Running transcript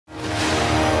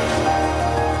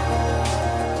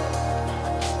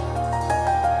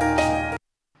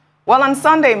Well, on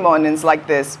Sunday mornings like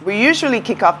this, we usually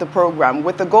kick off the program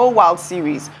with the Go Wild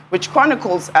series, which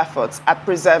chronicles efforts at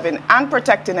preserving and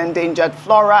protecting endangered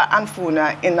flora and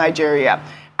fauna in Nigeria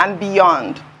and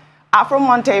beyond.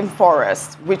 Afromontane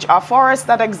forests, which are forests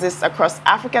that exist across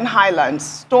African highlands,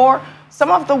 store some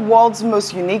of the world's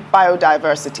most unique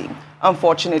biodiversity.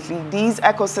 Unfortunately, these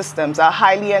ecosystems are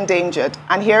highly endangered,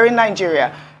 and here in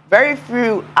Nigeria, very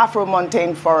few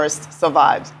Afromontane forests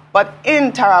survive. But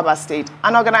in Taraba State,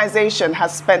 an organization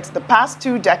has spent the past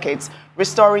 2 decades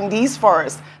restoring these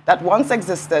forests that once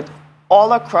existed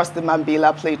all across the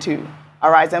Mambilla Plateau.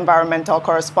 Our Environmental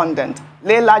Correspondent,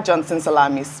 Laila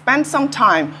Johnson-Salami, spent some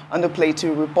time on the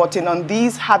Plateau reporting on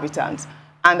these habitats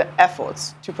and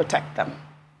efforts to protect them.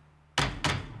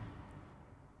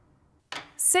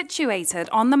 Situated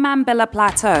on the Mambilla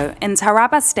Plateau in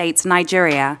Taraba State,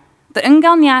 Nigeria, the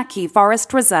Nyaki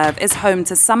Forest Reserve is home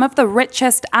to some of the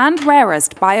richest and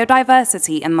rarest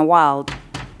biodiversity in the world.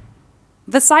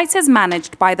 The site is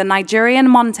managed by the Nigerian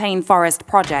Montane Forest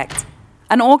Project,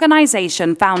 an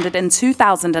organization founded in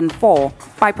 2004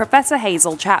 by Professor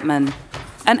Hazel Chapman,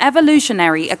 an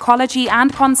evolutionary ecology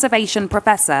and conservation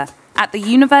professor at the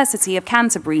University of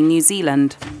Canterbury, New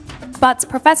Zealand. But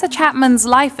Professor Chapman's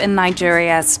life in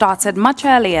Nigeria started much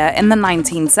earlier in the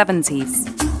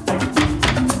 1970s.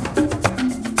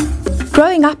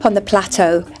 Growing up on the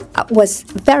plateau was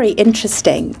very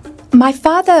interesting. My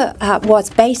father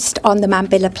was based on the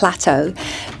Mambilla Plateau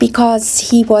because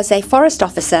he was a forest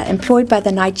officer employed by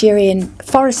the Nigerian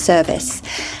Forest Service,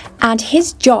 and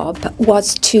his job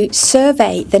was to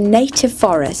survey the native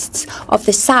forests of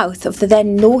the south of the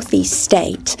then northeast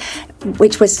state,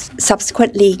 which was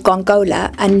subsequently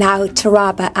Gongola and now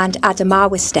Taraba and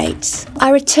Adamawa states.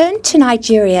 I returned to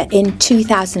Nigeria in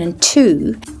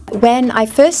 2002. When I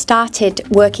first started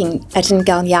working at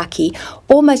Nyaki,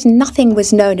 almost nothing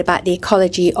was known about the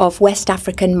ecology of West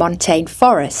African montane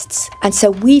forests. And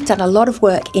so we've done a lot of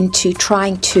work into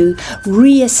trying to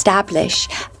re-establish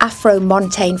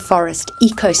Afromontane forest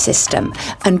ecosystem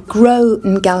and grow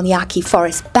Nyaki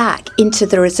forest back into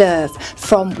the reserve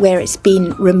from where it's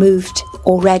been removed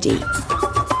already.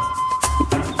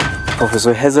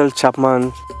 Professor Hazel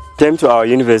Chapman came to our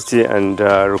university and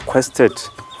requested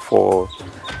for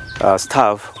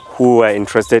staff who were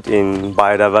interested in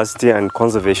biodiversity and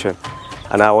conservation,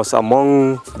 and I was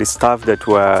among the staff that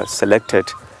were selected.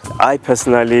 I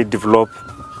personally developed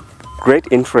great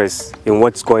interest in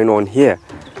what's going on here.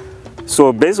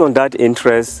 So based on that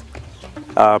interest,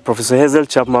 Professor Hazel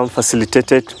Chapman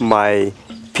facilitated my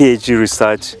PhD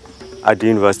research at the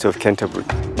University of Canterbury.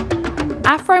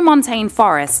 Afromontane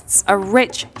forests are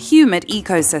rich, humid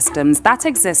ecosystems that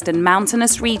exist in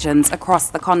mountainous regions across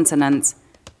the continent.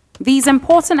 These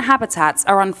important habitats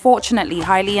are unfortunately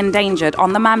highly endangered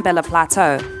on the Mambilla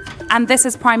Plateau, and this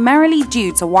is primarily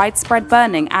due to widespread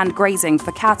burning and grazing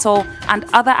for cattle and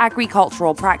other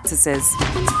agricultural practices.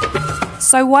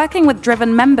 So working with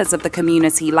driven members of the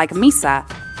community like Misa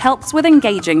helps with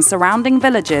engaging surrounding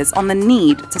villages on the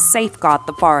need to safeguard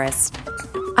the forest.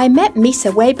 I met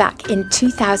Misa way back in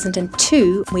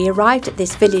 2002. We arrived at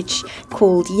this village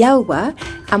called Ngel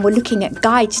and were looking at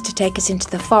guides to take us into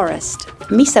the forest.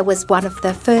 Misa was one of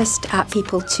the first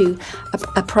people to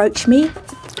approach me.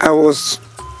 I was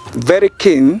very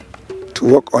keen to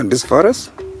work on this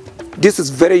forest. This is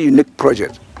a very unique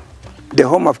project. The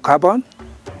home of carbon,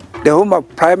 the home of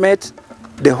primates,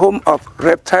 the home of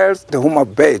reptiles, the home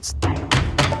of birds.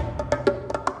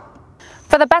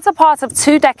 For the better part of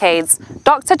 2 decades,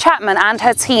 Dr. Chapman and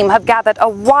her team have gathered a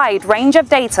wide range of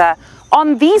data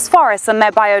on these forests and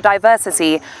their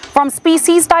biodiversity, from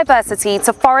species diversity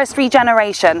to forest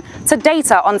regeneration to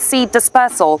data on seed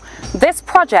dispersal. This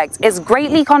project is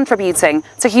greatly contributing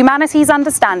to humanity's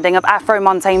understanding of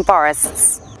Afromontane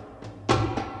forests.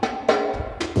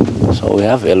 So we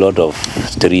have a lot of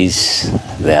trees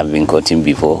that have been cutting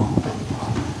before,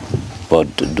 but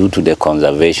due to the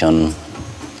conservation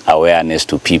awareness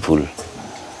to people,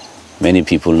 many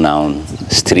people now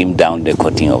stream down the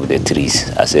cutting of the trees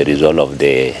as a result of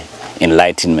the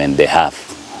enlightenment they have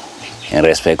in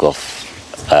respect of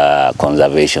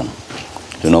conservation.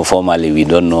 You know, formally we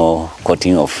don't know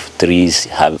cutting of trees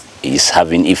is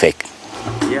having effect.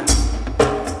 Yeah.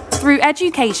 Through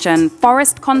education,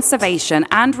 forest conservation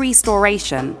and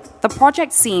restoration, the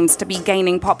project seems to be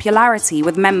gaining popularity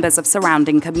with members of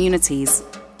surrounding communities,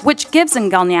 which gives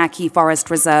Nyaki Forest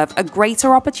Reserve a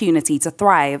greater opportunity to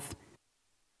thrive.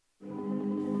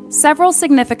 Several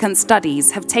significant studies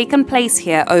have taken place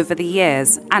here over the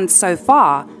years, and so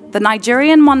far, the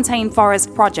Nigerian Montane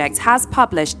Forest Project has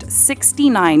published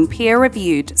 69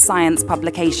 peer-reviewed science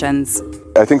publications.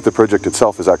 I think the project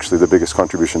itself is actually the biggest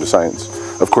contribution to science.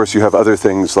 Of course, you have other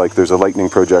things like there's a lightning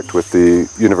project with the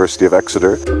University of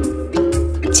Exeter.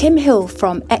 Tim Hill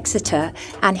from Exeter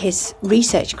and his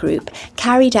research group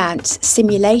carried out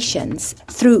simulations.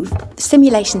 Through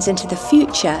simulations into the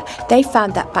future, they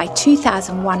found that by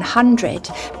 2100,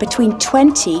 between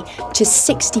 20 to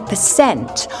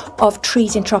 60% of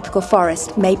trees in tropical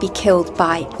forest may be killed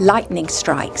by lightning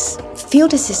strikes.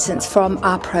 Field assistants from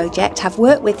our project have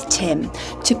worked with Tim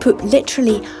to put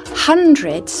literally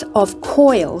hundreds of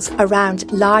coils around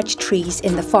large trees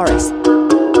in the forest.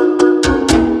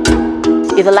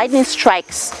 If the lightning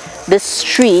strikes this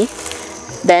tree,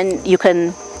 then you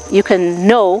can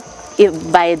know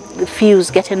if by the fuse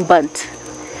getting burnt.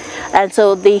 And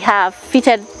so they have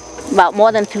fitted about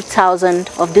more than 2,000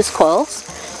 of these coils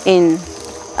in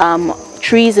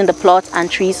trees in the plot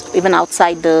and trees even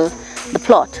outside the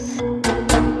plot.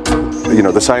 You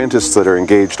know, the scientists that are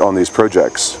engaged on these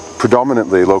projects,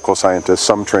 predominantly local scientists,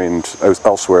 some trained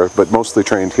elsewhere, but mostly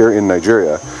trained here in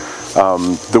Nigeria,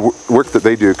 the work that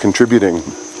they do contributing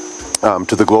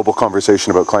to the global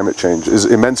conversation about climate change is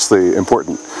immensely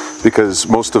important, because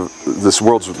most of this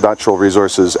world's natural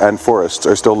resources and forests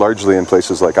are still largely in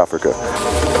places like Africa.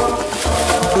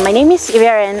 My name is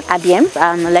Iriaren Abiem.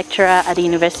 I'm a lecturer at the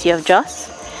University of Jos,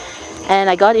 and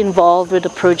I got involved with the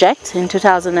project in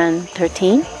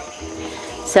 2013.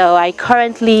 So I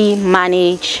currently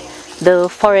manage the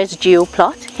forest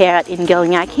geoplot here at Ngel,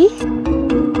 Nyaki.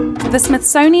 The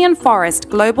Smithsonian Forest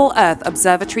Global Earth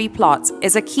Observatory Plot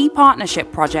is a key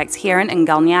partnership project here in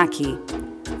Ngel, Nyaki.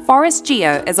 Forest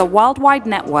Geo is a worldwide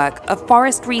network of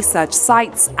forest research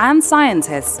sites and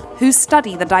scientists who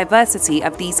study the diversity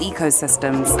of these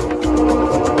ecosystems.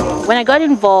 When I got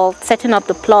involved setting up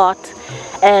the plot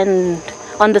and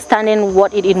understanding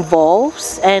what it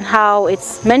involves and how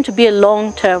it's meant to be a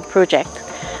long-term project,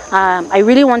 I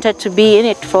really wanted to be in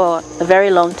it for a very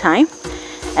long time.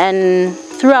 And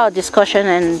through our discussion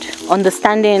and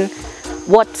understanding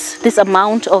what this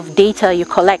amount of data you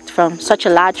collect from such a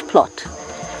large plot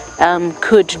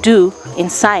could do in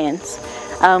science,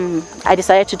 I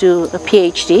decided to do a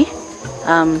PhD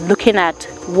looking at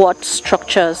what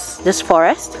structures this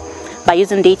forest by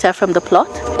using data from the plot.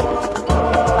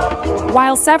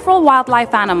 While several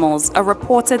wildlife animals are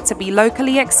reported to be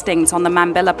locally extinct on the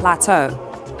Mambilla Plateau,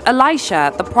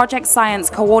 Elisha, the project science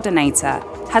coordinator,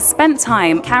 has spent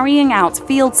time carrying out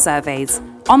field surveys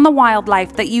on the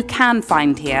wildlife that you can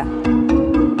find here.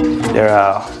 There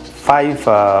are 5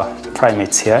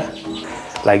 primates here,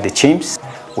 like the chimps.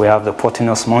 We have the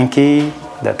Portinous monkey,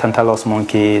 the Tantalus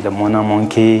monkey, the Mona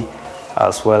monkey,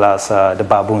 as well as the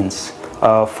baboons.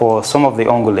 For some of the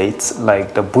ungulates,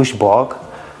 like the bush bog,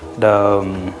 the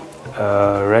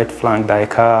red flank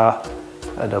duiker,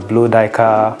 the blue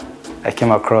duiker, I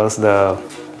came across the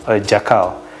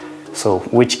jackal, so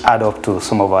which add up to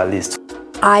some of our lists.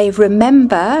 I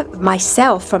remember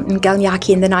myself from Ngel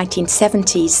Nyaki in the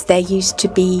 1970s, there used to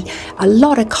be a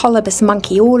lot of colobus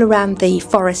monkey all around the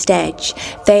forest edge.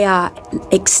 They are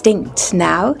extinct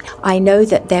now. I know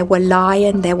that there were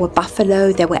lion, there were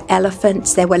buffalo, there were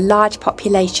elephants, there were large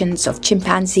populations of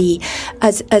chimpanzee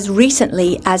as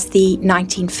recently as the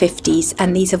 1950s,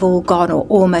 and these have all gone or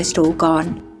almost all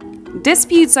gone.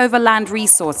 Disputes over land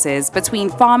resources between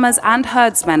farmers and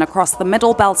herdsmen across the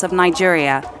middle belt of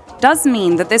Nigeria does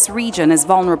mean that this region is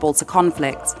vulnerable to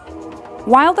conflict.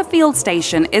 While the field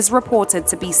station is reported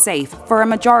to be safe for a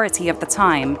majority of the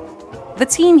time, the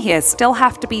team here still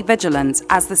have to be vigilant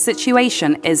as the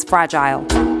situation is fragile.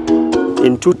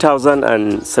 In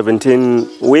 2017,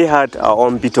 we had our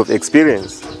own bit of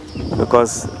experience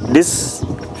because this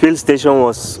field station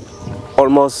was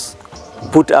almost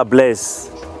put ablaze.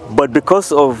 But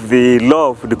because of the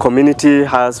love the community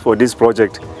has for this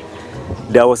project,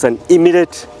 there was an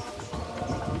immediate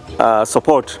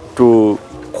support to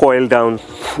coil down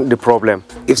the problem.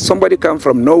 If somebody comes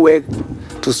from nowhere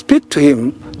to speak to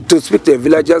him, to speak to the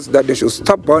villagers that they should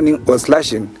stop burning or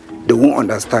slashing, they won't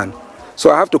understand.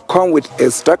 So I have to come with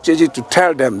a strategy to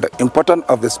tell them the importance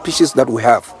of the species that we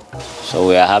have. So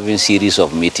we are having a series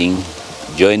of meetings,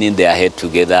 joining their head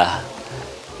together,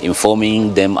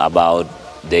 informing them about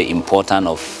the importance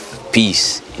of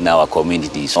peace in our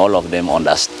communities. All of them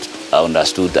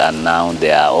understood, and now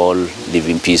they are all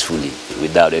living peacefully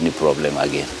without any problem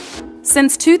again.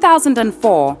 Since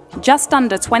 2004, just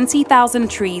under 20,000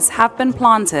 trees have been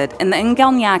planted in the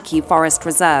Ngel Nyaki Forest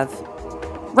Reserve.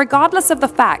 Regardless of the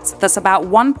fact that about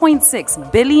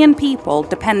 1.6 billion people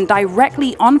depend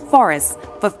directly on forests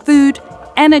for food,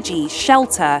 energy,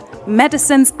 shelter,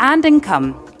 medicines, and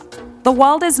income. The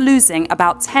world is losing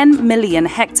about 10 million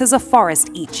hectares of forest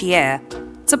each year.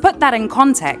 To put that in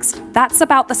context, that's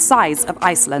about the size of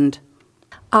Iceland.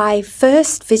 I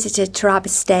first visited Taraba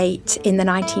State in the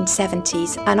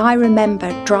 1970s, and I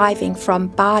remember driving from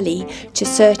Bali to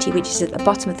Sirte, which is at the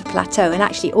bottom of the plateau, and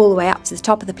actually all the way up to the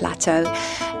top of the plateau.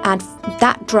 And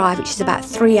that drive, which is about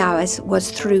 3 hours, was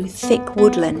through thick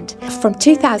woodland. From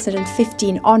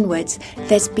 2015 onwards,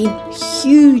 there's been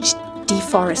huge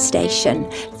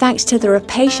deforestation. Thanks to the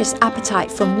rapacious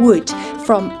appetite from wood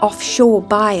from offshore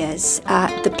buyers,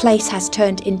 the place has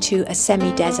turned into a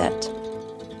semi-desert.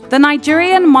 The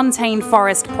Nigerian Montane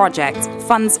Forest Project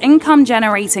funds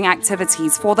income-generating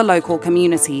activities for the local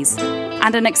communities.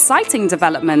 And an exciting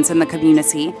development in the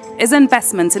community is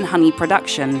investment in honey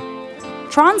production.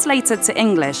 Translated to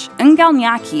English,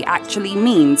 Nyaki actually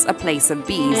means a place of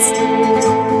bees.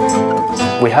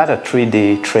 We had a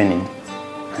 3-day training,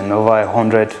 and over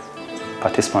 100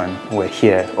 participants were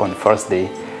here on the first day.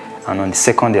 And on the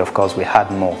second day, of course, we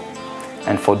had more.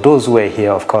 And for those who were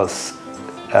here, of course,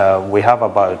 we have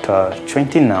about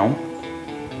 20 now,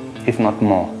 if not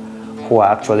more, who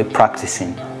are actually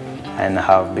practicing and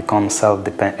have become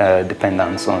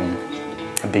self-dependent on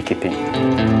beekeeping.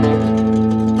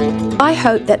 I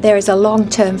hope that there is a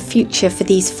long-term future for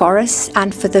these forests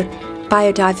and for the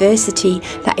biodiversity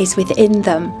that is within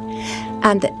them,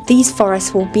 and that these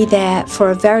forests will be there for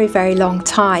a very, very long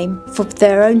time for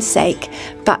their own sake,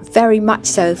 but very much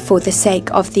so for the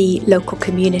sake of the local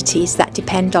communities that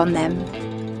depend on them.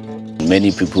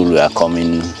 Many people were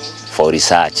coming for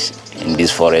research in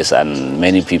this forest, and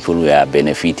many people were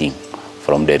benefiting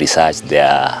from the research they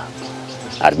are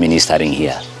administering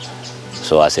here.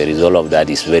 So as a result of that,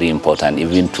 it's very important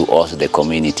even to us, the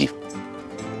community.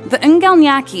 The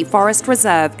Nyaki Forest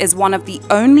Reserve is one of the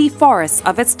only forests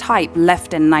of its type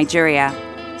left in Nigeria.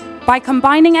 By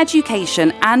combining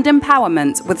education and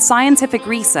empowerment with scientific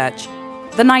research,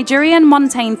 the Nigerian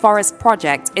Montane Forest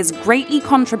Project is greatly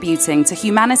contributing to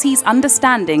humanity's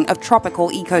understanding of tropical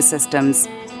ecosystems,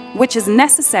 which is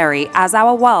necessary as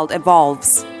our world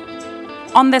evolves.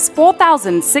 On this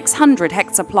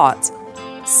 4,600-hectare plot,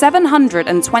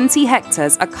 720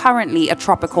 hectares are currently a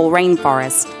tropical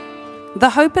rainforest. The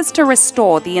hope is to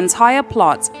restore the entire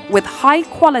plot with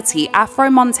high-quality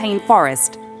Afromontane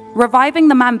forest, reviving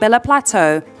the Mambilla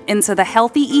Plateau into the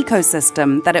healthy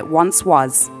ecosystem that it once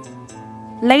was.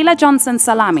 Laila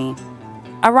Johnson-Salami,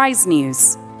 Arise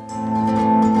News.